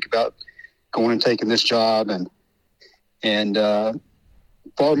 what do you think about going and taking this job? And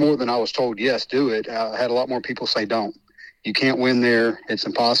far more than I was told, yes, do it. I had a lot more people say, don't. You can't win there. It's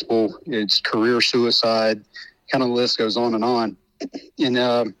impossible. It's career suicide. Kind of the list goes on and on. And, you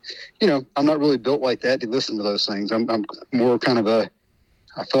know, I'm not really built like that to listen to those things. I'm more kind of I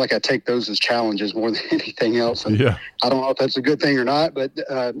feel like I take those as challenges more than anything else. And yeah. I don't know if that's a good thing or not, but,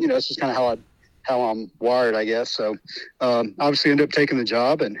 you know, it's just kind of how I'm wired, I guess. So obviously ended up taking the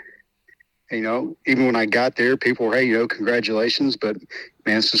job, and, you know, even when I got there, people were, hey, you know, congratulations, but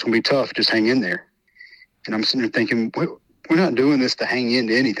man, it's just going to be tough. Just hang in there. And I'm sitting there thinking, we're not doing this to hang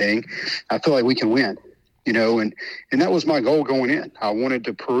into anything. I feel like we can win, you know, and that was my goal going in. I wanted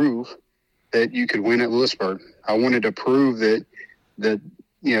to prove that you could win at Lewisburg. I wanted to prove that,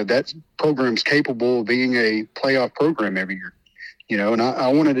 you know, that program's capable of being a playoff program every year, you know, and I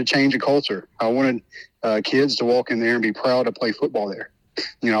wanted to change a culture. I wanted kids to walk in there and be proud to play football there.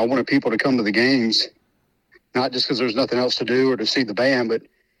 You know, I wanted people to come to the games, not just because there's nothing else to do or to see the band, but,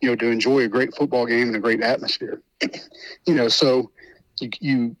 you know, to enjoy a great football game and a great atmosphere. You know, so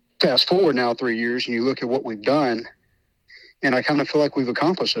you fast forward now 3 years and you look at what we've done, and I kind of feel like we've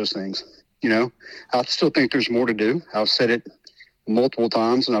accomplished those things. You know, I still think there's more to do. I've said it multiple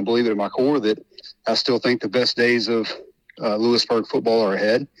times, and I believe it in my core that I still think the best days of Lewisburg football are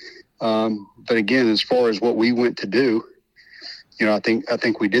ahead. But again, as far as what we went to do, you know, I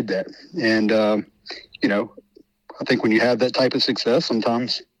think we did that. And, you know, I think when you have that type of success,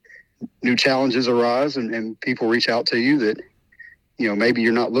 sometimes new challenges arise and people reach out to you that, maybe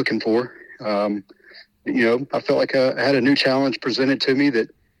you're not looking for. I felt like I had a new challenge presented to me that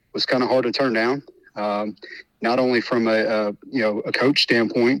was kind of hard to turn down. Not only from a coach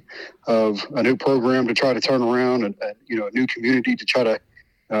standpoint of a new program to try to turn around and, a new community to try to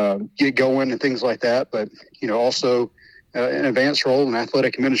get going and things like that, but, also an advanced role in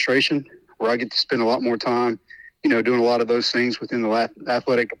athletic administration where I get to spend a lot more time, doing a lot of those things within the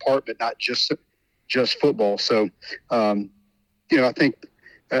athletic department, not just football. So, I think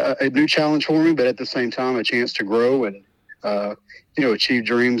a new challenge for me, but at the same time, a chance to grow and, achieve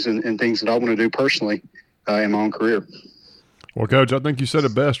dreams and things that I want to do personally in my own career. Well, Coach, I think you said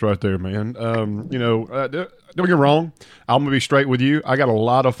it best right there, man. Don't get me wrong. I'm going to be straight with you. I got a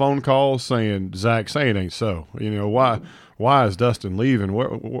lot of phone calls saying, Zach, say it ain't so. Why is Dustin leaving?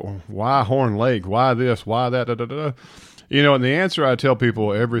 Why Horn Lake? Why this? Why that? Da, da, da. And the answer I tell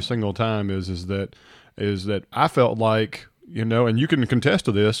people every single time is that I felt like, and you can contest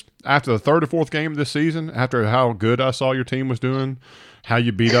to this, after the third or fourth game of this season, after how good I saw your team was doing, how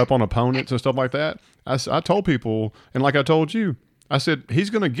you beat up on opponents and stuff like that, I told people, and like I told you, I said, he's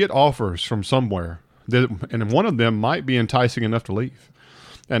going to get offers from somewhere, and one of them might be enticing enough to leave.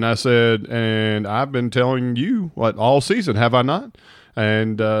 And I said, and I've been telling you all season, have I not?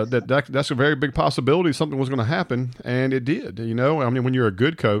 And that's a very big possibility something was going to happen, and it did. When you're a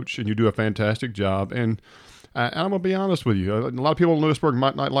good coach and you do a fantastic job, and I'm going to be honest with you, a lot of people in Lewisburg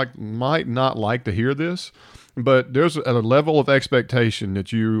might not like to hear this, but there's a level of expectation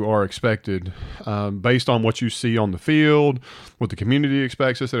that you are expected based on what you see on the field, what the community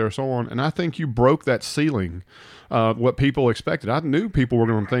expects, etc., so on. And I think you broke that ceiling. What people expected. I knew people were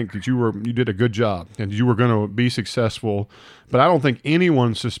going to think that you did a good job and you were going to be successful, but I don't think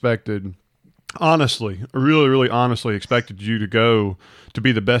anyone suspected, honestly, really, really honestly expected you to go to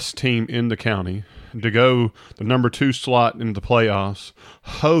be the best team in the county, to go the number 2 slot in the playoffs,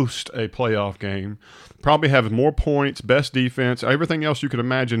 host a playoff game, probably have more points, best defense, everything else you could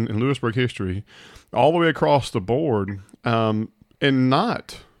imagine in Lewisburg history, all the way across the board, and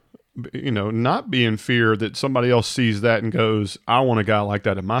not be in fear that somebody else sees that and goes, I want a guy like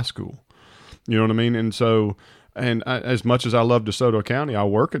that at my school. You know what I mean? And so, as much as I love DeSoto County, I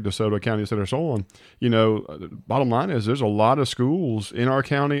work at DeSoto County, et cetera, so on. Bottom line is there's a lot of schools in our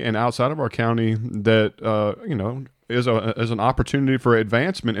county and outside of our county that, is an opportunity for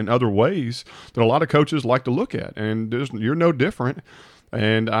advancement in other ways that a lot of coaches like to look at. And you're no different.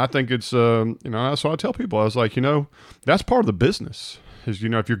 And I think it's, so I tell people, I was like, that's part of the business. Is,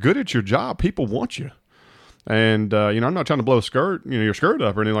 if you're good at your job, people want you. And, I'm not trying to blow your skirt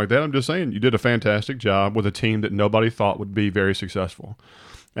up or anything like that. I'm just saying you did a fantastic job with a team that nobody thought would be very successful.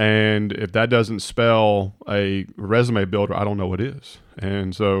 And if that doesn't spell a resume builder, I don't know what is.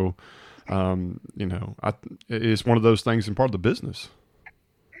 And so, it's one of those things and part of the business.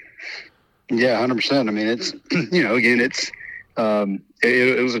 Yeah, 100%. I mean, it's, again, it's,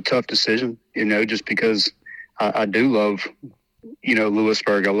 it was a tough decision, just because I do love,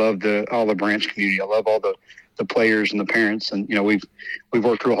 Lewisburg. I love all the Branch community. I love all the players and the parents. And, we've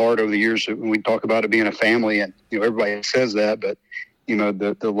worked real hard over the years when we talk about it being a family, and, everybody says that, but,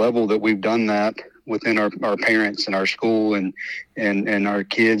 the level that we've done that within our parents and our school and our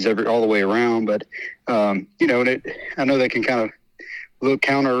kids all the way around. But, I know they can kind of look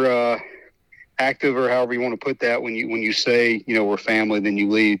counter active or however you want to put that when you say, we're family, then you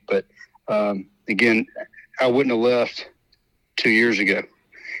leave. But, again, I wouldn't have left 2 years ago.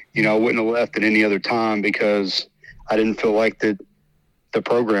 I wouldn't have left at any other time because I didn't feel like the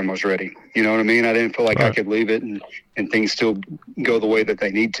program was ready. You know what I mean? I didn't feel like I could leave it and things still go the way that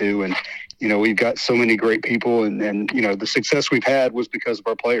they need to. And, we've got so many great people and the success we've had was because of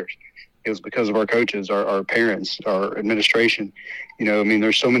our players. It was because of our coaches, our parents, our administration.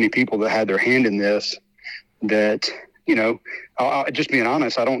 There's so many people that had their hand in this that, I'll just being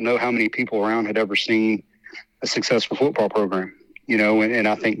honest, I don't know how many people around had ever seen a successful football program, and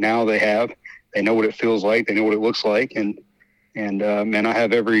I think now they know what it feels like. They know what it looks like. And I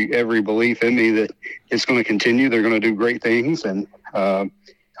have every belief in me that it's going to continue. They're going to do great things. And,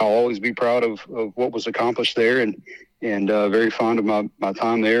 I'll always be proud of what was accomplished there and very fond of my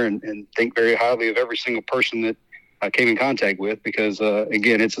time there and think very highly of every single person that I came in contact with because,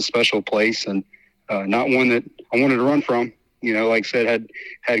 again, it's a special place and not one that I wanted to run from. Like I said,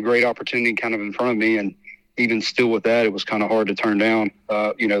 had great opportunity kind of in front of me. And even still with that, it was kind of hard to turn down,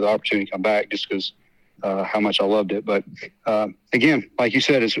 the opportunity to come back just because how much I loved it. But, again, like you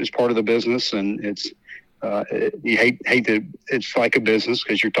said, it's part of the business and it's you hate that it's like a business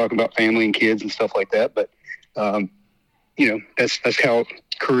because you're talking about family and kids and stuff like that. But, that's how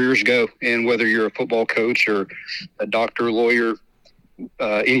careers go. And whether you're a football coach or a doctor, lawyer,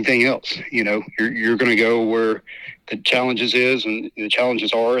 anything else, you're going to go where the challenges and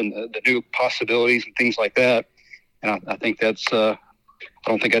the new possibilities and things like that. And I think that's, I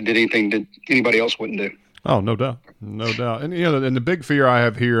don't think I did anything that anybody else wouldn't do. Oh, no doubt. No doubt. And, and the big fear I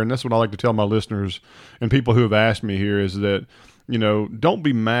have here, and that's what I like to tell my listeners and people who have asked me here, is that, don't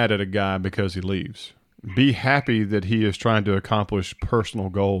be mad at a guy because he leaves. Be happy that he is trying to accomplish personal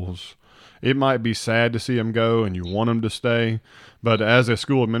goals. It might be sad to see him go and you want him to stay, but as a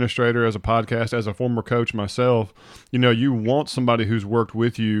school administrator, as a podcast, as a former coach myself, you want somebody who's worked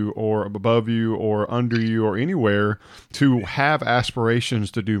with you or above you or under you or anywhere to have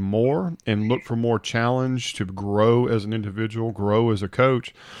aspirations to do more and look for more challenge, to grow as an individual, grow as a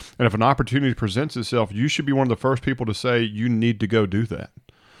coach. And if an opportunity presents itself, you should be one of the first people to say, you need to go do that.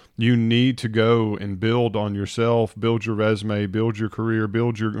 You need to go and build on yourself, build your resume, build your career,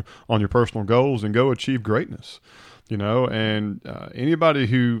 on your personal goals, and go achieve greatness. And anybody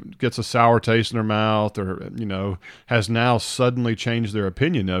who gets a sour taste in their mouth or, has now suddenly changed their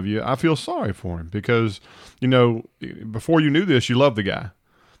opinion of you, I feel sorry for him because, before you knew this, you loved the guy.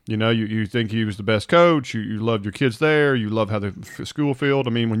 You think he was the best coach. You loved your kids there. You love how the school felt.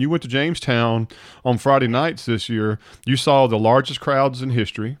 I mean, when you went to Jamestown on Friday nights this year, you saw the largest crowds in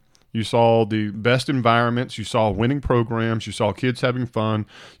history. You saw the best environments. You saw winning programs. You saw kids having fun.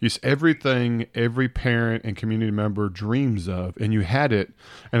 You saw everything every parent and community member dreams of, and you had it.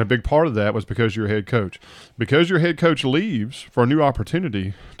 And a big part of that was because you're a head coach. Because your head coach leaves for a new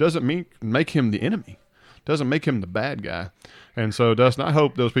opportunity doesn't make him the enemy. Doesn't make him the bad guy. And so, Dustin, I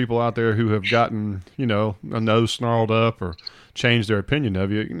hope those people out there who have gotten, a nose snarled up or changed their opinion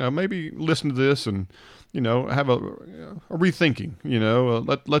of you, maybe listen to this and, have a rethinking,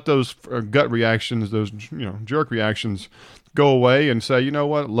 let those gut reactions, those, jerk reactions go away and say, you know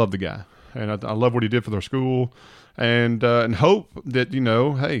what, I love the guy. And I love what he did for their school. And hope that,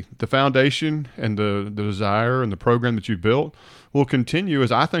 hey, the foundation and the desire and the program that you built will continue,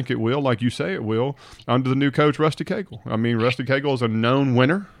 as I think it will, like you say it will, under the new coach, Rusty Cagle. I mean, Rusty Cagle is a known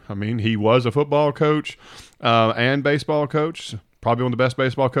winner. I mean, he was a football coach and baseball coach, probably one of the best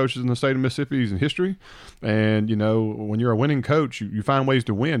baseball coaches in the state of Mississippi in history. And, when you're a winning coach, you find ways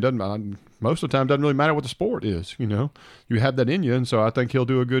to win. Most of the time, doesn't really matter what the sport is, You have that in you, and so I think he'll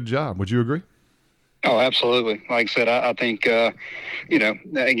do a good job. Would you agree? Oh, absolutely. Like I said, I think,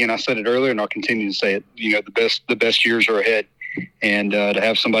 again, I said it earlier and I'll continue to say it, the best years are ahead. And to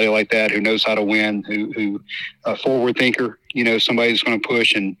have somebody like that who knows how to win, who a forward thinker, somebody who's going to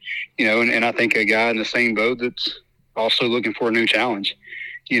push and I think a guy in the same boat that's also looking for a new challenge,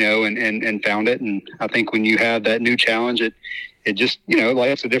 and found it. And I think when you have that new challenge, it just,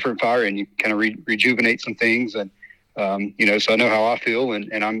 lights a different fire and you kind of rejuvenate some things. And, so I know how I feel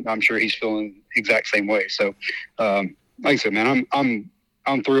and I'm sure he's feeling the exact same way. So, like I said, man,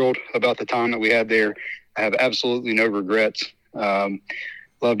 I'm thrilled about the time that we had there. I have absolutely no regrets.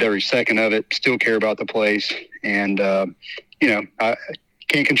 Loved every second of it, still care about the place. And, I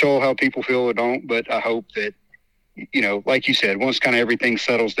can't control how people feel or don't, but I hope that, like you said, once kind of everything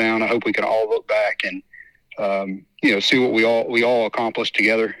settles down, I hope we can all look back and, see what we all accomplished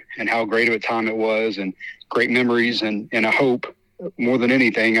together and how great of a time it was and great memories. And I hope more than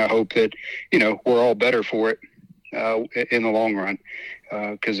anything, I hope that, we're all better for it, in the long run.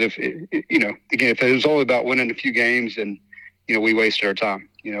 Cause if it was all about winning a few games and, we wasted our time,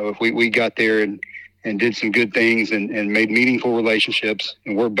 if we got there and did some good things and made meaningful relationships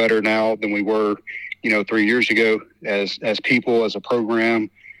and we're better now than we were, 3 years ago as people, as a program,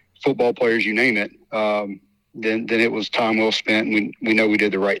 football players, you name it. Then it was time well spent and we know we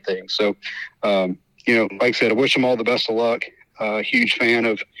did the right thing. So, like I said, I wish them all the best of luck. Huge fan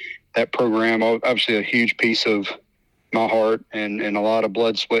of that program. Obviously a huge piece of my heart and a lot of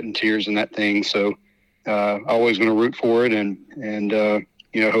blood, sweat, and tears in that thing. So always going to root for it and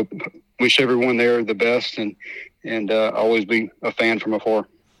wish everyone there the best and always be a fan from afar.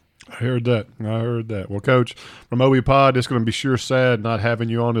 I heard that. Well, Coach, from OB Pod, it's going to be sure sad not having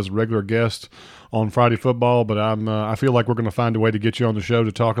you on as a regular guest on Friday football, but I feel like we're going to find a way to get you on the show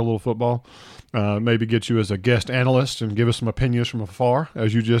to talk a little football. Maybe get you as a guest analyst and give us some opinions from afar,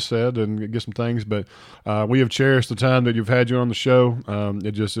 as you just said, and get some things. But we have cherished the time that you've had you on the show.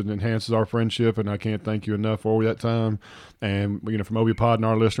 It enhances our friendship, and I can't thank you enough for that time. And, from OB Pod and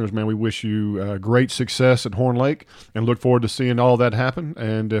our listeners, man, we wish you great success at Horn Lake and look forward to seeing all that happen.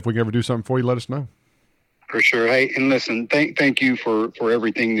 And if we can ever do something for you, let us know. For sure. Hey, and listen, thank you for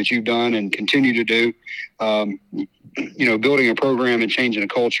everything that you've done and continue to do. Building a program and changing a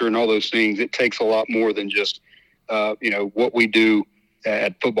culture and all those things, it takes a lot more than just what we do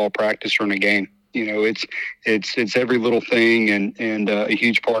at football practice or in a game. It's every little thing, and a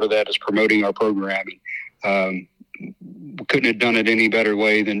huge part of that is promoting our program. We couldn't have done it any better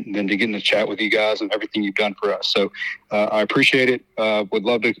way than to get in the chat with you guys and everything you've done for us. So I appreciate it. Would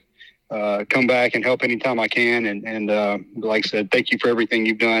love to come back and help anytime I can. And like I said, thank you for everything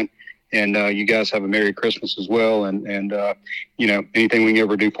you've done. And you guys have a Merry Christmas as well. And anything we can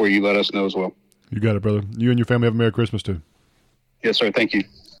ever do for you, let us know as well. You got it, brother. You and your family have a Merry Christmas too. Yes, sir. Thank you.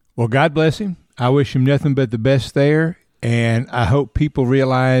 Well, God bless him. I wish him nothing but the best there. And I hope people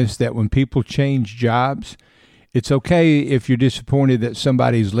realize that when people change jobs, it's okay if you're disappointed that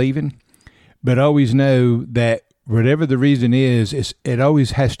somebody's leaving, but always know that whatever the reason is, it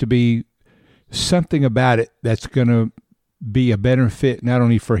always has to be something about it that's going to be a better fit, not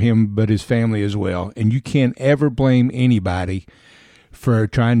only for him, but his family as well. And you can't ever blame anybody for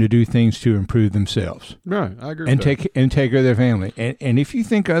trying to do things to improve themselves. Right, I agree. And take care of their family. And if you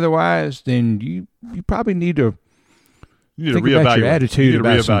think otherwise, then you probably need to think about your attitude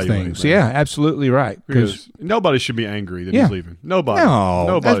about some things. Man. Yeah, absolutely right. Because nobody should be angry that he's leaving. Nobody. No,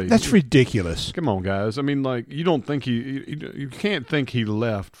 nobody. That's ridiculous. Come on, guys. I mean, like, you don't think you can't think he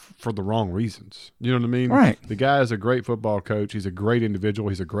left for the wrong reasons. You know what I mean? Right. The guy is a great football coach. He's a great individual.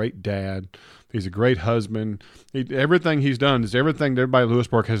 He's a great dad. He's a great husband. Everything he's done is everything that everybody at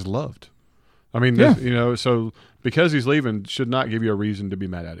Lewisburg has loved. I mean, so because he's leaving should not give you a reason to be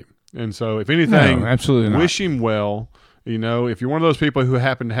mad at him. And so, if anything, absolutely wish him well. If you're one of those people who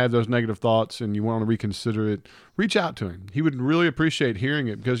happen to have those negative thoughts and you want to reconsider it, reach out to him. He would really appreciate hearing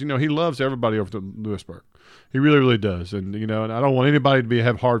it because, he loves everybody over at Lewisburg. He really, really does. And, and I don't want anybody to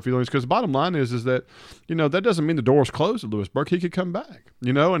have hard feelings because the bottom line is that, that doesn't mean the door's closed at Lewisburg. He could come back,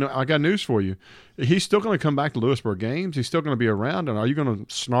 and I got news for you. He's still going to come back to Lewisburg games. He's still going to be around. And are you going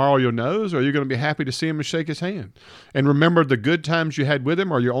to snarl your nose or are you going to be happy to see him and shake his hand? And remember the good times you had with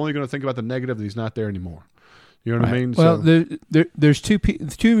him, or you're only going to think about the negative that he's not there anymore? You know what I mean? Well, there's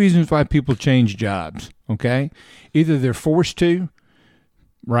two reasons why people change jobs, okay? Either they're forced to,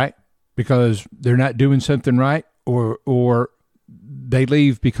 right, because they're not doing something right, or they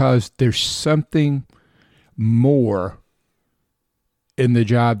leave because there's something more in the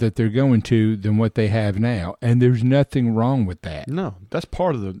job that they're going to than what they have now. And there's nothing wrong with that. No, that's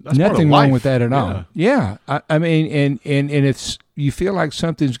part of the nothing wrong with that at all. Yeah. I mean, and if you feel like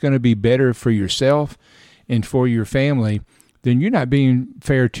something's going to be better for yourself and for your family, then you're not being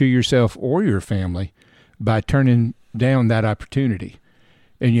fair to yourself or your family by turning down that opportunity.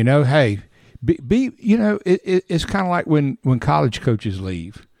 And, hey, it's kind of like when college coaches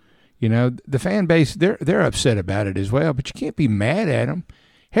leave. The fan base, they're upset about it as well, but you can't be mad at them.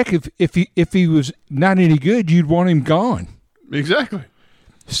 Heck, if he was not any good, you'd want him gone. Exactly.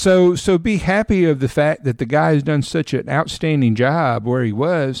 So be happy of the fact that the guy has done such an outstanding job where he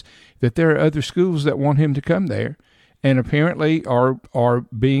was, that there are other schools that want him to come there and apparently are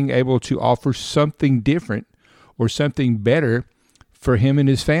being able to offer something different or something better for him and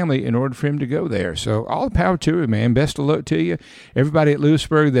his family in order for him to go there. So all the power to him, man. Best of luck to you. Everybody at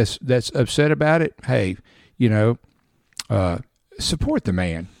Lewisburg that's upset about it, hey, support the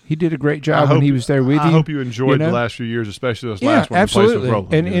man. He did a great job when he was there with you. I hope you enjoyed the last few years, especially those last ones.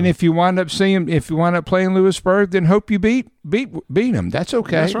 Absolutely. And if you wind up playing Lewisburg, then hope you beat him. That's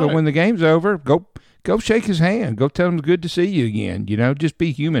okay. That's right. But when the game's over, go shake his hand. Go tell him it's good to see you again. Just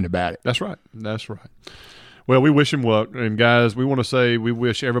be human about it. That's right. Well, we wish him luck. And, guys, we want to say we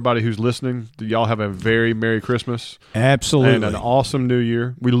wish everybody who's listening that y'all have a very Merry Christmas. Absolutely. And an awesome New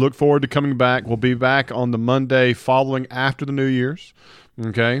Year. We look forward to coming back. We'll be back on the Monday following after the New Year's.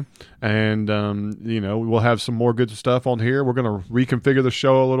 Okay. And, we'll have some more good stuff on here. We're going to reconfigure the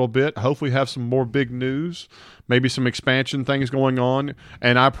show a little bit. Hopefully have some more big news, maybe some expansion things going on.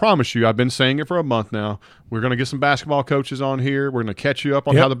 And I promise you, I've been saying it for a month now, we're going to get some basketball coaches on here. We're going to catch you up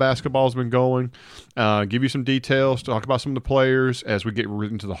on how the basketball's been going, give you some details, talk about some of the players as we get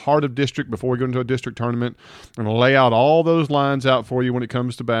into the heart of district before we go into a district tournament. We're going to lay out all those lines out for you when it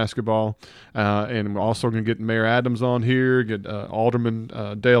comes to basketball. And we're also going to get Mayor Adams on here, get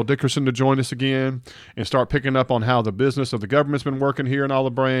Alderman Dale Dickerson to join us again, and start picking up on how the business of the government's been working here in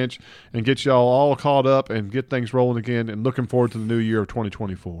Olive Branch, and get y'all all caught up and get things rolling again, and looking forward to the new year of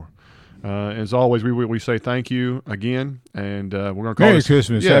 2024. As always, we say thank you again, and we're going to call Merry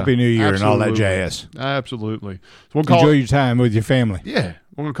Christmas, Happy New Year, and all that jazz. Absolutely. So enjoy your time with your family. Yeah.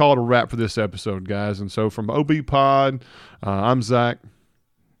 We're going to call it a wrap for this episode, guys. And so from OB Pod, I'm Zach.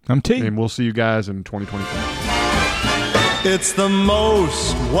 I'm T. And we'll see you guys in 2024. It's the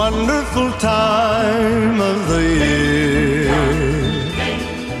most wonderful time of the year.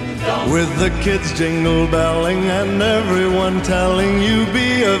 with the kids jingle belling and everyone telling you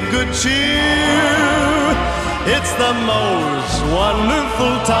be of good cheer. It's the most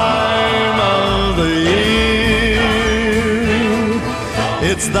wonderful time of the year.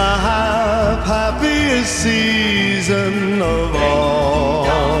 It's the happiest season of all,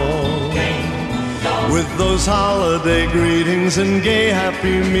 with those holiday greetings and gay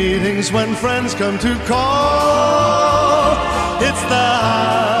happy meetings when friends come to call. It's the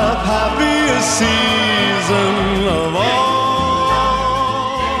happiest season